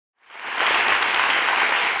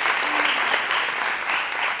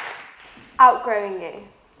Outgrowing you.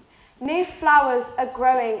 New flowers are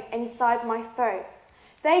growing inside my throat.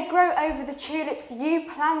 They grow over the tulips you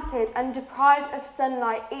planted and deprived of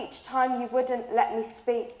sunlight each time you wouldn't let me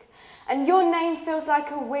speak. And your name feels like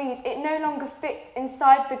a weed, it no longer fits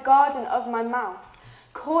inside the garden of my mouth.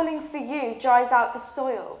 Calling for you dries out the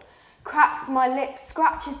soil, cracks my lips,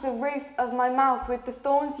 scratches the roof of my mouth with the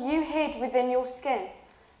thorns you hid within your skin.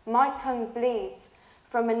 My tongue bleeds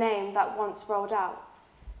from a name that once rolled out.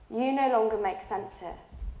 You no longer make sense here.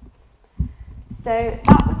 So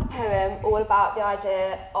that was a poem all about the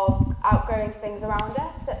idea of outgrowing things around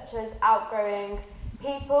us, such as outgrowing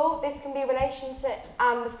people. This can be relationships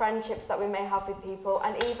and the friendships that we may have with people,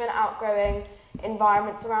 and even outgrowing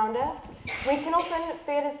environments around us. We can often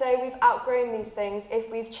feel as though we've outgrown these things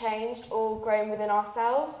if we've changed or grown within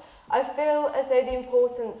ourselves. I feel as though the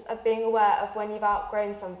importance of being aware of when you've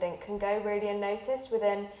outgrown something can go really unnoticed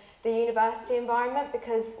within the university environment,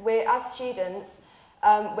 because as students,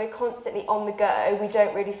 we're constantly on the go. We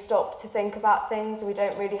don't really stop to think about things. We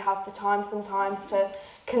don't really have the time sometimes to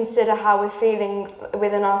consider how we're feeling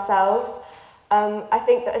within ourselves. I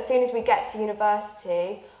think that as soon as we get to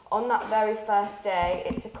university, on that very first day,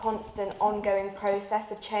 it's a constant ongoing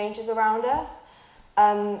process of changes around us,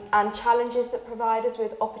 and challenges that provide us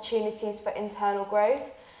with opportunities for internal growth.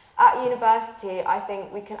 At university, I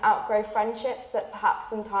think we can outgrow friendships that perhaps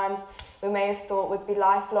sometimes we may have thought would be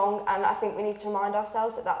lifelong, and I think we need to remind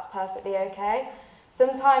ourselves that that's perfectly okay.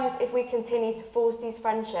 Sometimes if we continue to force these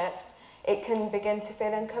friendships, it can begin to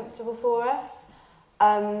feel uncomfortable for us.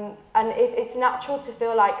 And it's natural to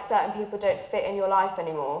feel like certain people don't fit in your life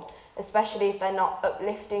anymore, especially if they're not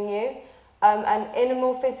uplifting you. And in a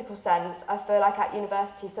more physical sense, I feel like at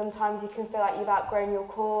university, sometimes you can feel like you've outgrown your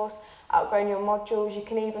course, outgrown your modules. You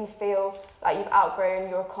can even feel like you've outgrown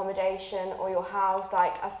your accommodation or your house.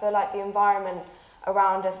 Like, I feel like the environment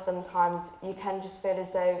around us, sometimes you can just feel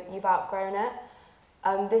as though you've outgrown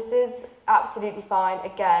it. This is absolutely fine,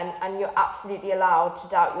 again, and you're absolutely allowed to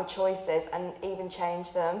doubt your choices and even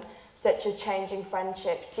change them, such as changing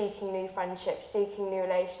friendships, seeking new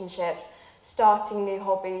relationships, starting new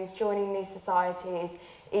hobbies, joining new societies,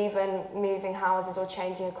 even moving houses or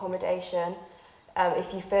changing accommodation.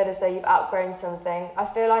 If you feel as though you've outgrown something, I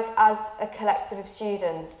feel like as a collective of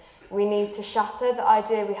students, we need to shatter the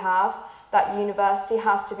idea we have that university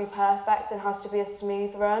has to be perfect and has to be a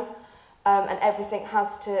smooth run, and everything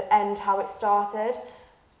has to end how it started.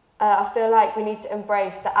 I feel like we need to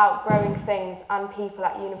embrace the outgrowing things and people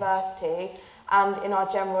at university and in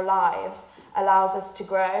our general lives allows us to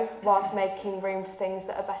grow whilst making room for things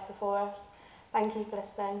that are better for us. Thank you for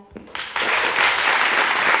listening.